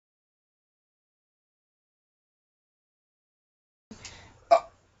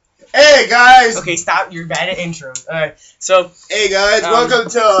Hey guys! Okay, stop. You're bad at intros. Alright, so... Hey guys, welcome to...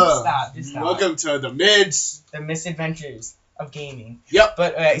 Stop. Welcome to the Mids. The Misadventures of Gaming. Yep.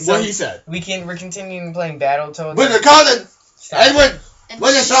 But, so what he said. We're continuing playing Battletoads. With the Colin! Edwin!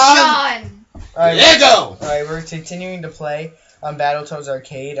 With the Sean! Alright, there you go! Alright, we're continuing to play Battletoads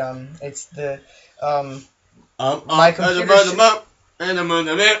Arcade. It's the, my computer...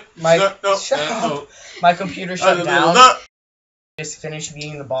 My computer shut down. Just finished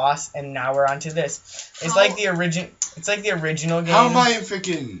being the boss, and now we're on to this. It's like the original game. How am I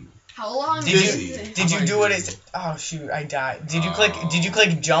freaking? How long did you do what it? Oh shoot, I died. Did you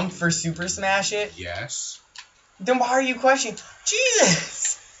click jump for Super Smash it? Yes. Then why are you questioning?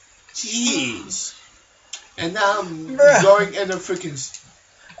 Jesus. Jeez. And now I'm Bruh. going in a freaking.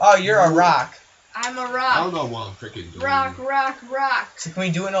 Oh, you're a rock. I'm a rock. I don't know what I'm freaking doing. Rock, rock, rock. So can we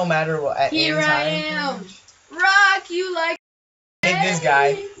do it no matter what? At Here any I time? am. Rock you like. Take this guy.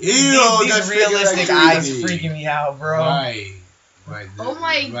 Ew, These realistic eyes 3D. freaking me out, bro. Right. Oh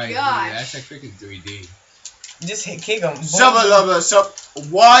my gosh. That's like freaking 3D. Just kick him.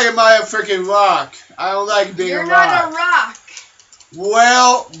 Why am I a freaking rock? I don't like being You're a rock. not a rock.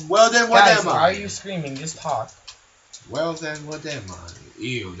 Well then what Guys, am why I? are you screaming? Just talk. Well then what am I?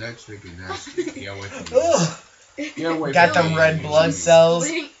 Ew, that's freaking nasty. Get away from me. Ugh. Get away Got from them me. red blood cells.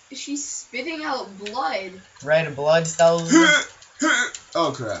 She's spitting out blood. Red blood cells.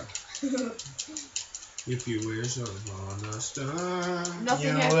 Oh crap. If you wish upon a star, Nothing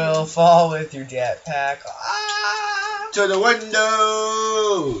You happens. will fall with your jetpack. Ah! to the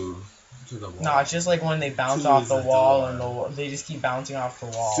window. To the wall. No, it's just like when they bounce To off the the wall door. and they just keep bouncing off the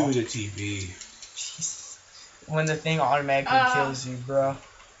wall. Through the TV. Jeez. When the thing automatically kills you, bro.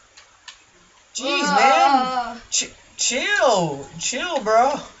 Jeez, Ah. man. Chill,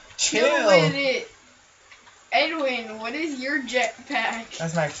 bro. Chill with it. Edwin, what is your jetpack?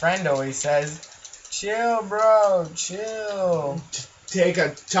 That's my friend always says. Chill, bro. Chill. Take a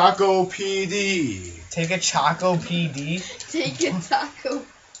taco PD. Take a Choco PD. Take a taco.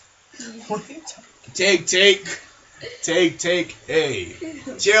 What are you talking? Take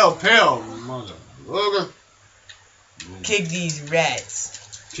a chill pill, mother. Kick these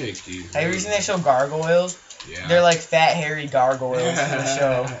rats. Take these. Have you ever seen that show Gargoyles? Yeah. They're like fat, hairy gargoyles in the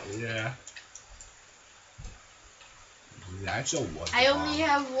show. Yeah. That show was. I only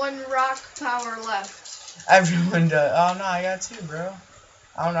have one rock power left. Everyone does. Oh no, I got two, bro.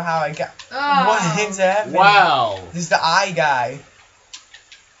 I don't know how I got. Oh. What is happening? Wow. This is the eye guy.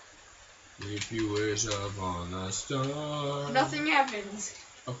 If you wish upon a star. Nothing happens.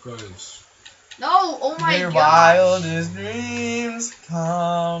 Of course. No, oh my Your god. wildest dreams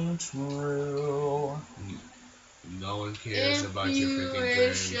come true. No one cares about your freaking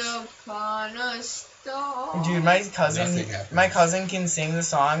wish dreams. upon a star. Dude, Nothing happens. my cousin can sing the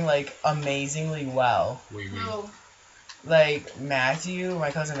song like amazingly well. What do you mean? No. Like Matthew,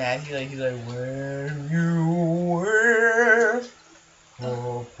 my cousin Matthew, like he's like when you were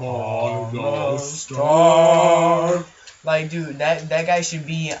upon a star. Like, dude, that guy should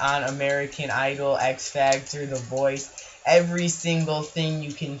be on American Idol, X Factor, The Voice, every single thing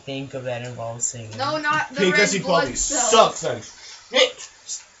you can think of that involves singing. No, not the Because he red blood probably cells. sucks and shit.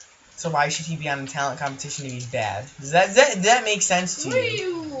 So why should he be on a talent competition if he's bad? Does that make sense to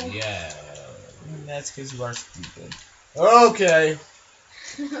you? Woo. Yeah. That's because you are stupid. Okay.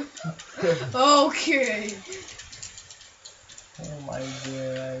 Okay. Oh my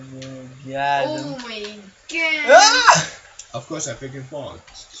god, Oh my god. Ah! Of course, I freaking fall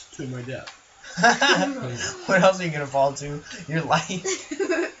to my death. What else are you gonna fall to? Your life.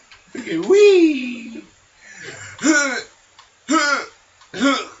 Freaking wee.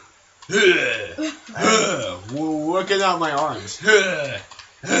 Working out my arms.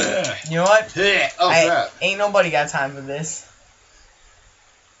 You know what? Oh crap. Ain't nobody got time for this.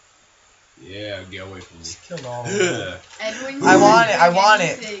 Yeah, get away from me. Just killed all of them. Edwin, I want it, I want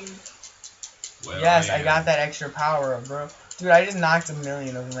it. anything. Well, Yes, I am. got that extra power up, bro. Dude, I just knocked a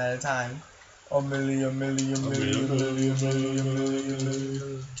million of them at a time. A million.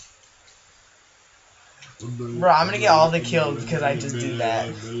 Bro, I'm gonna get all the kills because I just did that.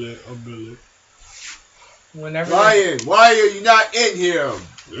 Whenever. Ryan, why are you not in here?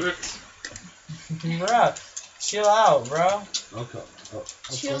 Bro, chill out, bro. Okay.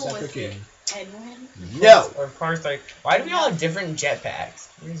 Chill with it, Edwin. No. Of course, like, why do we all have different jetpacks?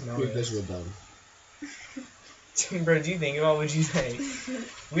 There's no Because we're done. Bro, do you think about what you say?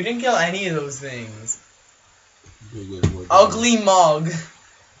 We didn't kill any of those things. Ugly mug.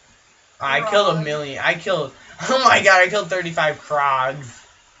 I killed a million. Oh my god, I killed 35 Krogs.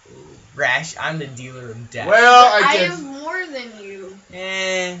 Rash, I'm the dealer of death. Well, I I did. have more than you.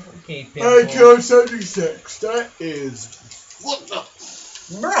 Okay, I pimple. killed 76. That is. What the?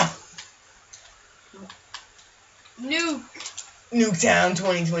 Bruh. Nuke. Nuketown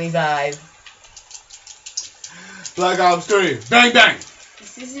 2025. Black Ops 3. Bang bang.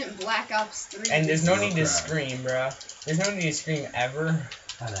 This isn't Black Ops 3. And there's no No need to crap. scream, bruh. There's no need to scream ever.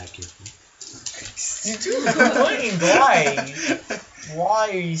 I like it. You do complain. Why? Why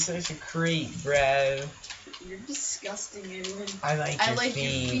are you such a creep, bruh? You're disgusting, Edwin. I like I your like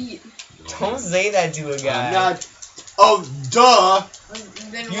feet. your feet. Don't say that to a guy. I'm not. Oh, duh.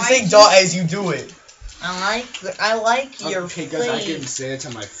 Then You why say do duh as you do it. I like your Okay, because I feet. can say it to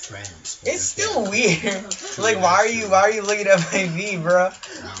my friends. It's still weird. Like, why are you looking at my feet, bro? I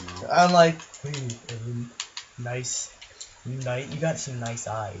don't know. I'm like, hey, nice. You got some nice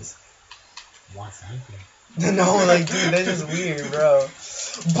eyes. Why, thank you. No, like, dude, that's just weird, bro.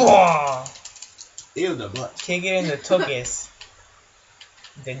 Bah! Ew, the butt. Kick it in the tuchus.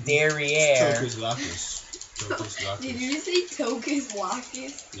 The derriere. Tokus Lacus. Tokus Did Lacus. you say Tokus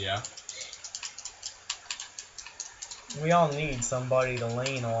Lacus? Yeah. We all need somebody to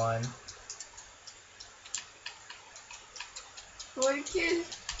lean on. What kid?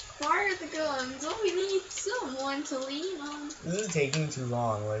 Fire the guns. Oh, we need someone to lean on. This is taking too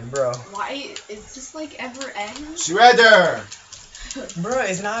long, like, bro. Why is this like ever end? Shredder! Bro,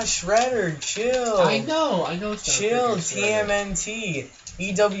 it's not Shredder. Chill. I know it's not Chill. freaking Shredder. TMNT.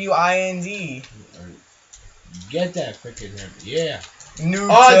 EWIND. Get that freaking hammer. Yeah. Nuketown.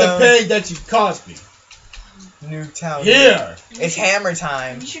 Oh, the pain that you caused me. Nuketown. Here! It's hammer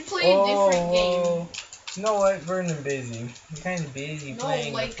time. We should play a different game. You know what? We're busy. We're kind of busy No,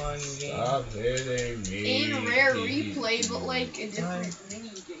 playing like, a fun game. Stop hitting me. In rare replay, but like a different mini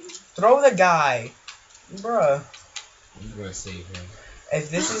game. Throw the guy. Bruh. I'm gonna save him. If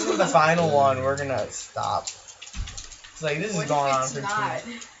this isn't the final one, we're gonna stop. It's like, this What is going if on it's for not?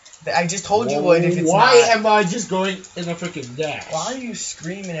 I just told you what if it's Why not. am I just going in a freaking dash? Why are you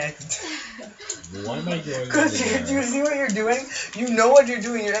screaming at Why am I going in Because a you dash? see what you're doing? You know what you're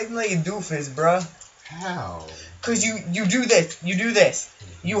doing. You're acting like a doofus, bruh. How? Because you do this. You do this.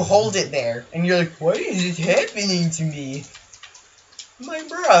 You hold it there. And you're like, what is happening to me? I'm like,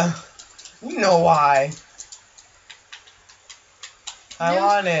 bruh. You know why. I No.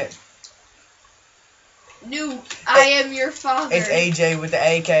 want it. Nuke, I am your father. It's AJ with the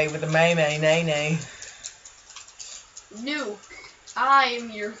AK with the nay. Nuke, I am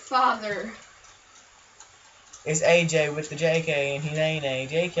your father. It's AJ with the JK and he nay.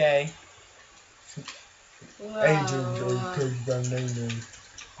 JK.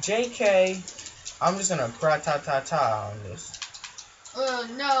 JK. I'm just gonna pra-ta-ta-ta on this.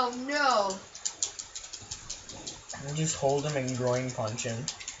 No. And just hold him and groin punch him.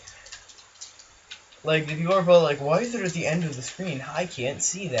 Like, the people are probably like, why is it at the end of the screen? I can't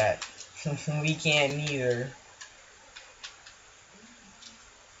see that. We can't neither.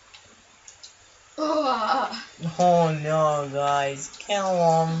 Ugh. Oh no, guys.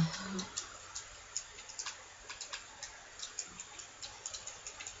 Kill him.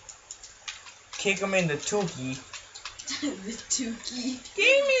 Kick him in the tookie. The Tukey.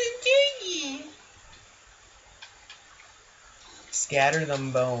 Give me the tookie. Scatter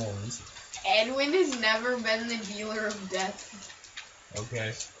them bones. Edwin has never been the dealer of death.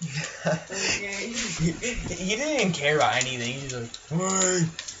 Okay. Okay. He didn't even care about anything. He's like, why?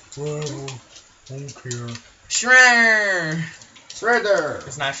 Well, don't care. Shredder! Shredder!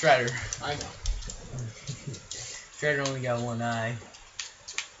 It's not Shredder. I know. Shredder only got one eye.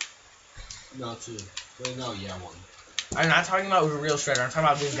 No, two. Wait, no, yeah, one. I'm not talking about the real Shredder. I'm talking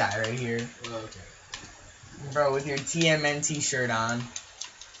about this guy right here. Okay. Bro, with your TMNT shirt on.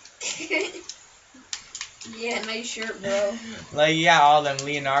 Yeah, nice shirt, bro. Like, you got all them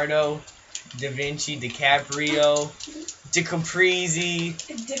Leonardo, Da Vinci, DiCaprio, DiCaprese.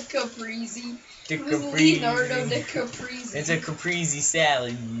 DiCaprese. DiCaprese. Who's Leonardo DiCaprese? It's a caprese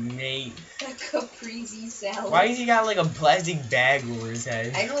salad, mate. Caprese salad. Why has he got like a plastic bag over his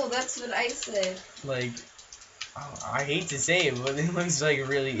head? I know, that's what I said. Like, oh, I hate to say it, but it looks like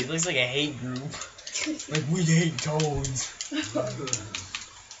it looks like a hate group. Like, we hate toads.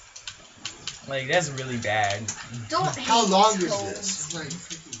 Like, that's really bad. Don't hate How long is toads. this? Like,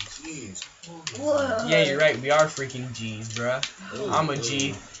 freaking jeez. Whoa. Yeah, you're right. We are freaking G's, bruh. Ooh, I'm a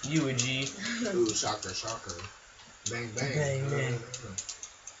G. You a G. Ooh, shocker, shocker. Bang, bang. Bang, bang.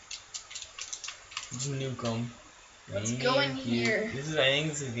 Just nuke 'em. Let's go in Thank you. here. I think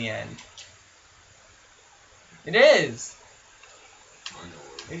this is the end. It is. I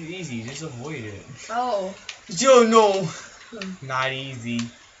know. It's easy. Just avoid it. Oh. Yo, no. Not easy.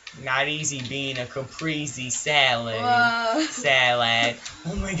 Not easy being a caprese salad. Salad.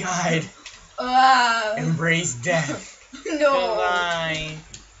 Oh my god. Embrace death. No. Goodbye.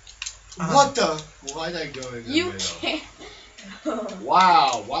 What the? Why'd I go in the You middle? can't.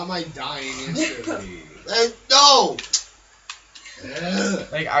 Wow, why am I dying instantly? No!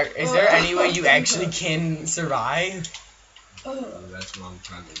 Like, is there any way you actually can survive? That's what I'm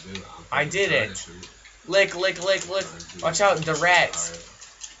trying to do. I did it. Lick, lick, lick, lick. Watch out, the rats.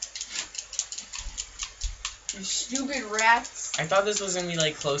 You stupid rats. I thought this was gonna be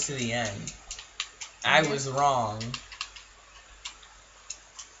like close to the end. I was wrong.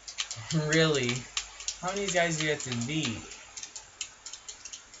 Really? How many of these guys do you have to beat?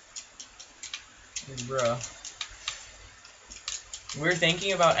 Bro. We were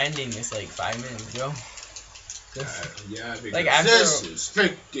thinking about ending this like 5 minutes ago. Yeah, because Like, after- this is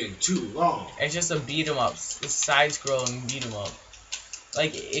freaking too long. It's just a beat 'em up, side-scrolling beat 'em up.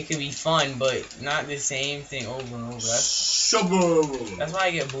 Like, it could be fun, but not the same thing over and over. That's why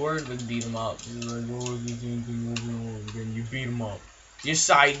I get bored with beat 'em up. It's like, oh, the same thing over and over again. You beat 'em up. You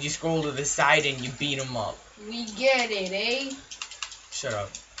scroll to the side and you beat 'em up. We get it, eh? Shut up.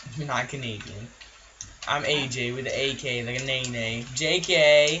 You're not Canadian. I'm AJ with the AK, like a nay-nay.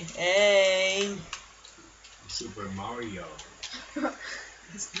 JK, hey. Super Mario.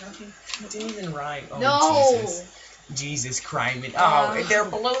 It's nothing. It didn't even rhyme. Oh, No. Jesus. Jesus Christ. Oh, they're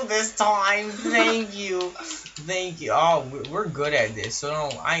blue this time. Thank you. Thank you. Oh, we're good at this, so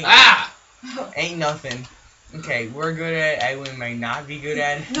ain't nothing. Okay, we're good at it. Edwin might not be good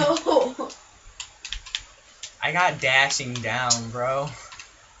at it. No. I got dashing down, bro.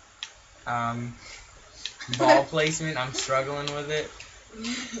 Ball placement, I'm struggling with it.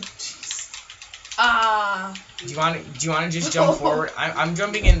 Do you want to just jump forward? I'm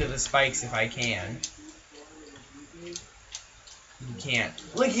jumping into the spikes if I can. You can't.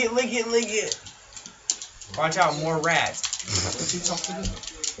 Lick it, lick it, lick it. Watch out, more rats. What's he talking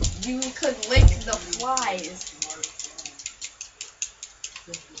about? You could lick the flies.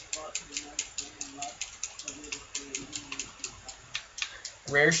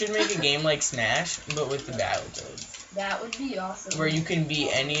 Rare should make a game like Smash, but with the BattleToads. That would be awesome. Where you can be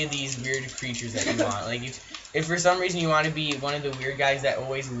any of these weird creatures that you want. Like, if for some reason you want to be one of the weird guys that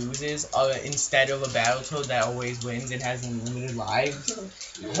always loses, instead of a BattleToad that always wins and has unlimited lives.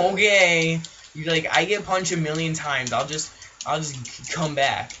 Okay. You're like, I get punched a million times. I'll just come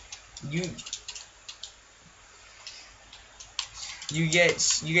back. You get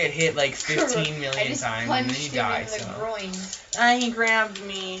hit like 15 million times and then you die. So he grabbed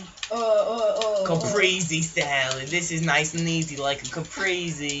me. Caprese salad. This is nice and easy, like a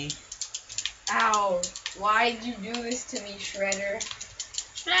caprese. Ow! Why'd you do this to me, Shredder?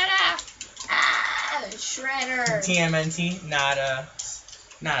 Shredder! Ah, Shredder! TMNT, not a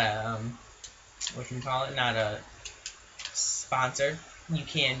whatchamacallit, not a sponsor. You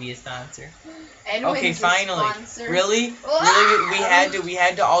can be a sponsor. Edwin's okay, finally. Sponsor. Really? Really? We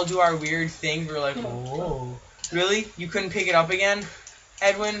had to all do our weird thing. We were like, whoa. Really? You couldn't pick it up again?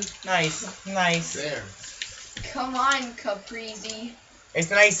 Edwin? Nice. Nice. There. Come on, Caprese. It's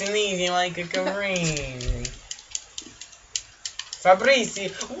nice and easy like a caprese. Fabrizi.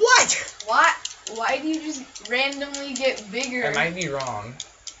 What? What? Why do you just randomly get bigger? I might be wrong,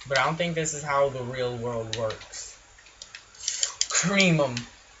 but I don't think this is how the real world works. Cream them.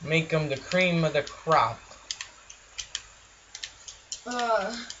 Make them the cream of the crop.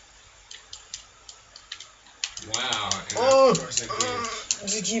 Wow. And Oh. of course I did.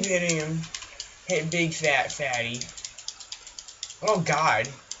 Just keep hitting him. Hit big fat fatty. Oh god.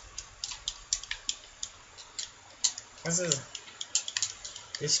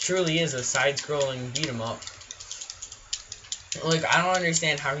 This truly is a side-scrolling beat 'em up. Like, I don't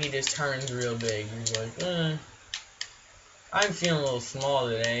understand how he just turns real big. He's like, I'm feeling a little small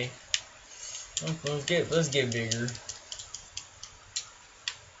today. Let's get bigger.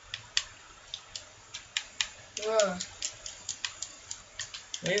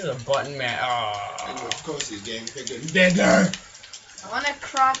 There's a button man. And of course he's getting bigger. Bigger. I want to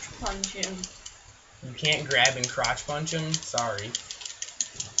crotch punch him. You can't grab and crotch punch him? Sorry.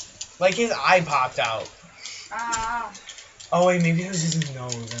 Like his eye popped out. Ah. Oh wait, maybe it was just his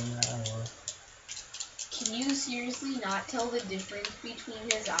nose. I don't know. Can you seriously not tell the difference between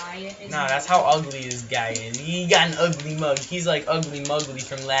his eye and his Nah, that's how ugly this guy is. He got an ugly mug. He's like Ugly Mugly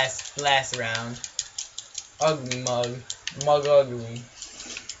from last round. Ugly mug. Mug ugly.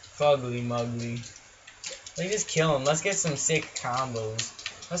 Fugly mugly. Let's just kill him. Let's get some sick combos.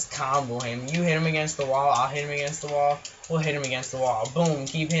 Let's combo him. You hit him against the wall. I'll hit him against the wall. We'll hit him against the wall. Boom.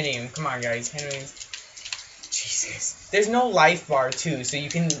 Keep hitting him. Come on, guys. Hit him against... Jeez. Jesus. There's no life bar too, so you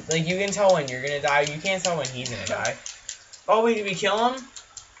can tell when you're gonna die. You can't tell when he's gonna die. Oh wait, did we kill him?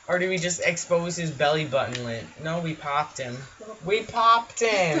 Or did we just expose his belly button lint? No, we popped him. We popped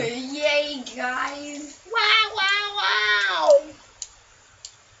him! Yay, guys! Wow, wow, wow!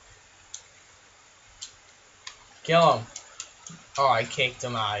 Kill him. Oh, I kicked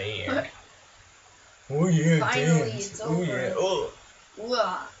him out of here. Oh yeah, Finally, dance. it's Oh over. yeah, oh.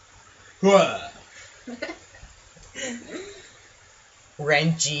 Wah.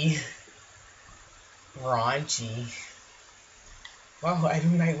 Wrenchy. Raunchy. Wow, I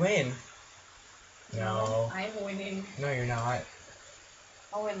might win. No. I'm winning. No, you're not.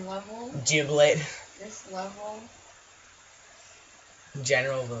 I'll win level. Giblet. This level.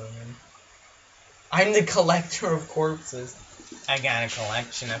 General William. I'm the collector of corpses. I got a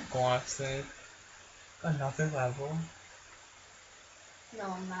collection of corpses. Another level. No,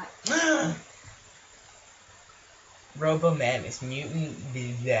 I'm not. Roboman is mutant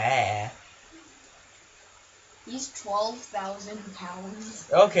there. He's 12,000 pounds.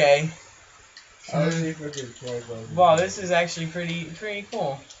 Okay. I'll see if I can 12,000. Wow, this is actually pretty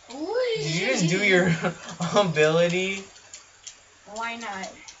cool. Whee! Did you just do your ability? Why not?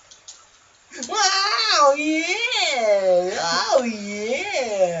 Wow, yeah! Oh,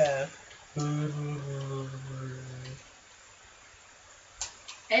 yeah!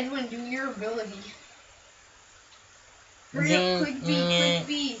 Edwin, do your ability. Hurry up, quick B, quick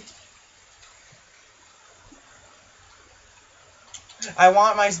B. I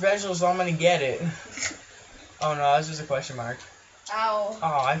want my special, so I'm gonna get it. Oh no, that's just a question mark. Ow.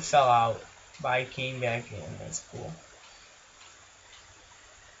 Oh, I fell out, but I came back in. That's cool.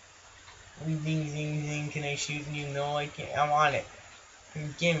 Zing, zing, zing. Can I shoot you? No, I can't. I want it.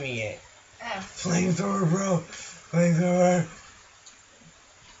 Give me it. F. Flamethrower, bro. Flamethrower.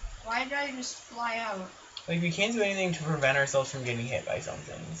 Why did I just fly out? Like, we can't do anything to prevent ourselves from getting hit by some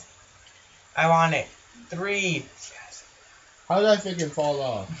things. I want it. 3. Yes. How did I freaking fall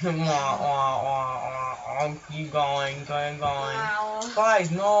off? Keep going. Wow.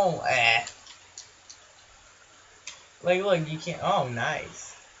 Guys, no. Like, look, you can't. Oh, nice.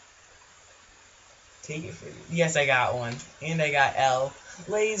 Take it for you. Yes, I got one. And I got L.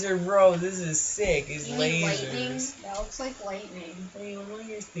 Laser, bro. This is sick. It's You mean lasers. lightning? That looks like lightning. Hey, what are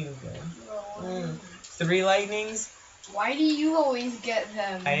your things then? Bro. 3 lightnings? Why do you always get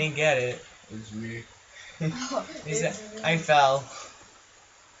them? I didn't get it. It's me. I fell.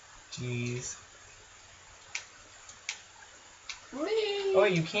 Jeez. Whee! Oh,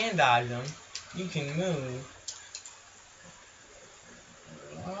 you can dodge them. You can move.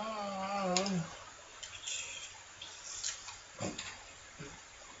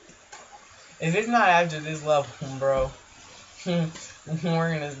 If it's not after this level, bro, we're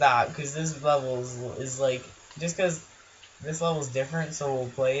gonna stop. Because this level is like, just because this level's different, so we'll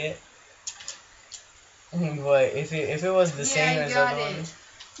play it. But if it was the same as other ones.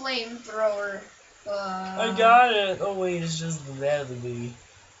 Flamethrower. I got it. Oh wait, it's just the ability.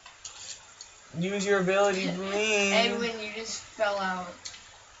 Use your ability, please. Edwin, you just fell out.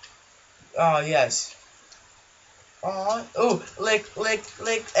 Oh yes. Oh, lick.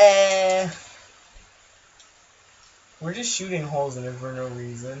 We're just shooting holes in it for no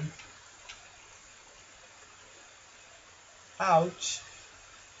reason. Ouch.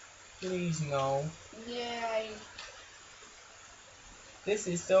 Please no. Yeah. This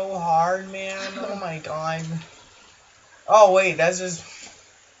is so hard, man. Oh my god. Oh wait, that's just.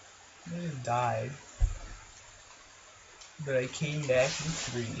 I just died. But I came back in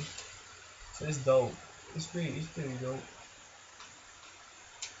 3. So it's dope. It's pretty dope.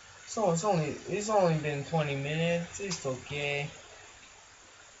 So it's only been 20 minutes. It's okay.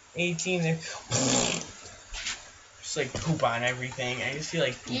 18. Just like poop on everything. I just feel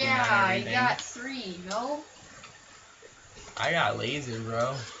like pooping on everything. I got 3. No. I got laser,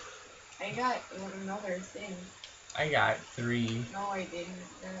 bro. I got another thing. I got 3. No, I didn't.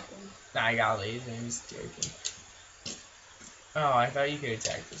 Nah, I got laser. I'm just joking. Oh, I thought you could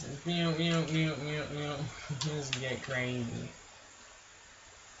attack this. Mew. Just get crazy.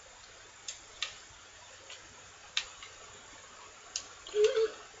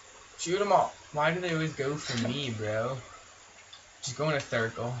 Shoot them all. Why do they always go for me, bro? Just go in a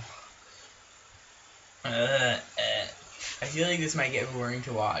circle. I feel like this might get boring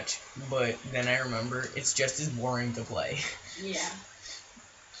to watch, but then I remember it's just as boring to play. Yeah.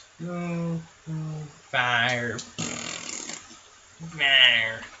 Fire.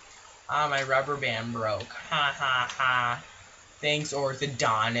 Fire. Ah, my rubber band broke. Ha ha ha. Thanks,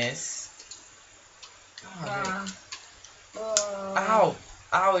 orthodontist. Ow.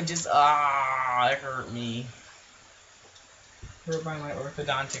 Ow, it just, it hurt me. Hurt by my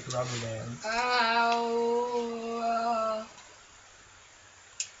orthodontic rubber band. Ow.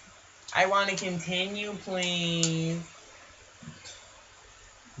 I want to continue, please.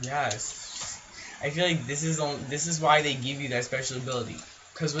 Yes. I feel like this is why they give you that special ability.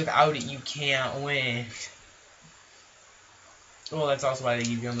 Because without it, you can't win. Well, that's also why they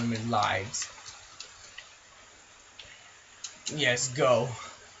give you unlimited lives. Yes, go.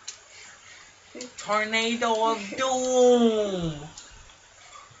 Tornado of Doom!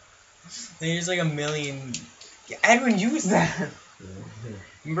 There's like a million. Edwin, use that!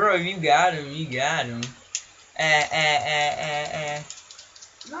 Bro, you got him, you got him.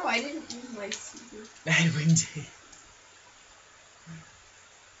 No, I didn't use my super. Edwin did.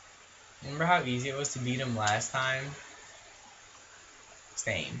 Remember how easy it was to beat him last time?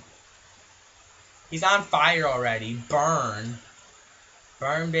 Same. He's on fire already. Burn.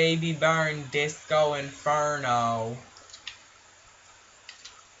 Burn, baby, burn. Disco Inferno.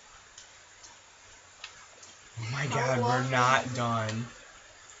 Oh my god, we're not done.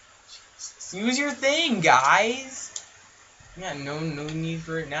 Use your thing, guys. Yeah, no need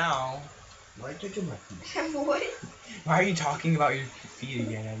for it now. Why are you taking my feet? What? Why are you talking about your feet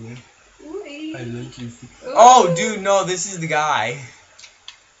again, Edwin? Wait. I like your feet. Oh, dude, no, this is the guy.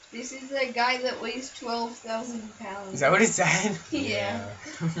 This is the guy that weighs 12,000 pounds. Is that what it said? Yeah.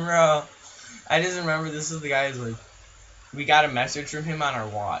 Bro, I just remember this is the guy who's like, we got a message from him on our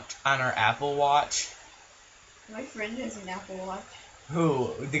watch, on our Apple Watch. My friend has an Apple Watch.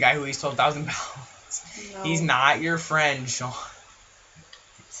 Who? The guy who weighs 12,000 pounds. No. He's not your friend, Sean.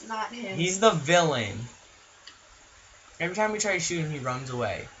 It's not him. He's the villain. Every time we try to shoot him, he runs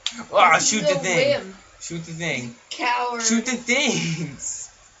away. Ah, shoot the thing. Whim. Shoot the thing. Coward. Shoot the things.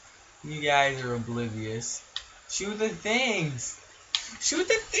 You guys are oblivious. Shoot the things. Shoot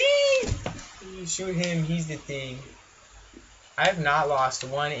the thing. You shoot him, he's the thing. I have not lost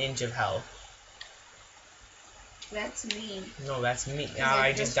 1 inch of health. That's me. No, that's me. Now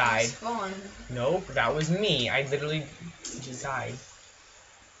I just died. Respawned. Nope, that was me. I literally just died.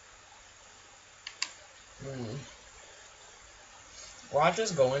 Well, I'll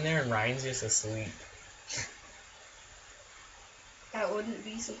just go in there and Ryan's just asleep. That wouldn't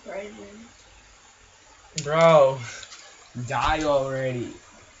be surprising. Bro, die already.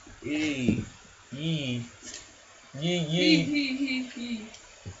 Yee. Yee. Yee.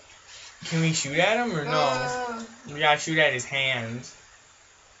 Can we shoot at him or no? We gotta shoot at his hands.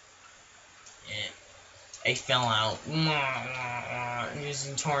 I fell out. There's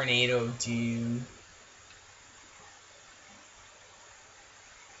a tornado, dude.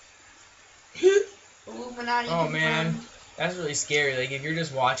 Illuminati. Oh man, that's really scary. Like if you're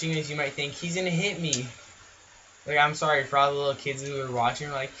just watching this, you might think he's gonna hit me. Like I'm sorry for all the little kids who are watching.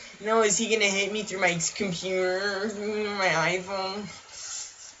 Like, no, is he gonna hit me through my computer, my iPhone?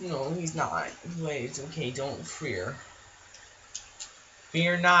 No, he's not. Wait, it's okay. Don't fear.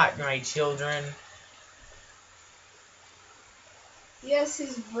 Fear not, my children. Yes,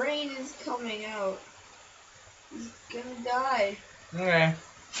 his brain is coming out. He's gonna die. Okay.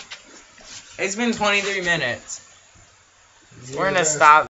 It's been 23 minutes. We're gonna stop.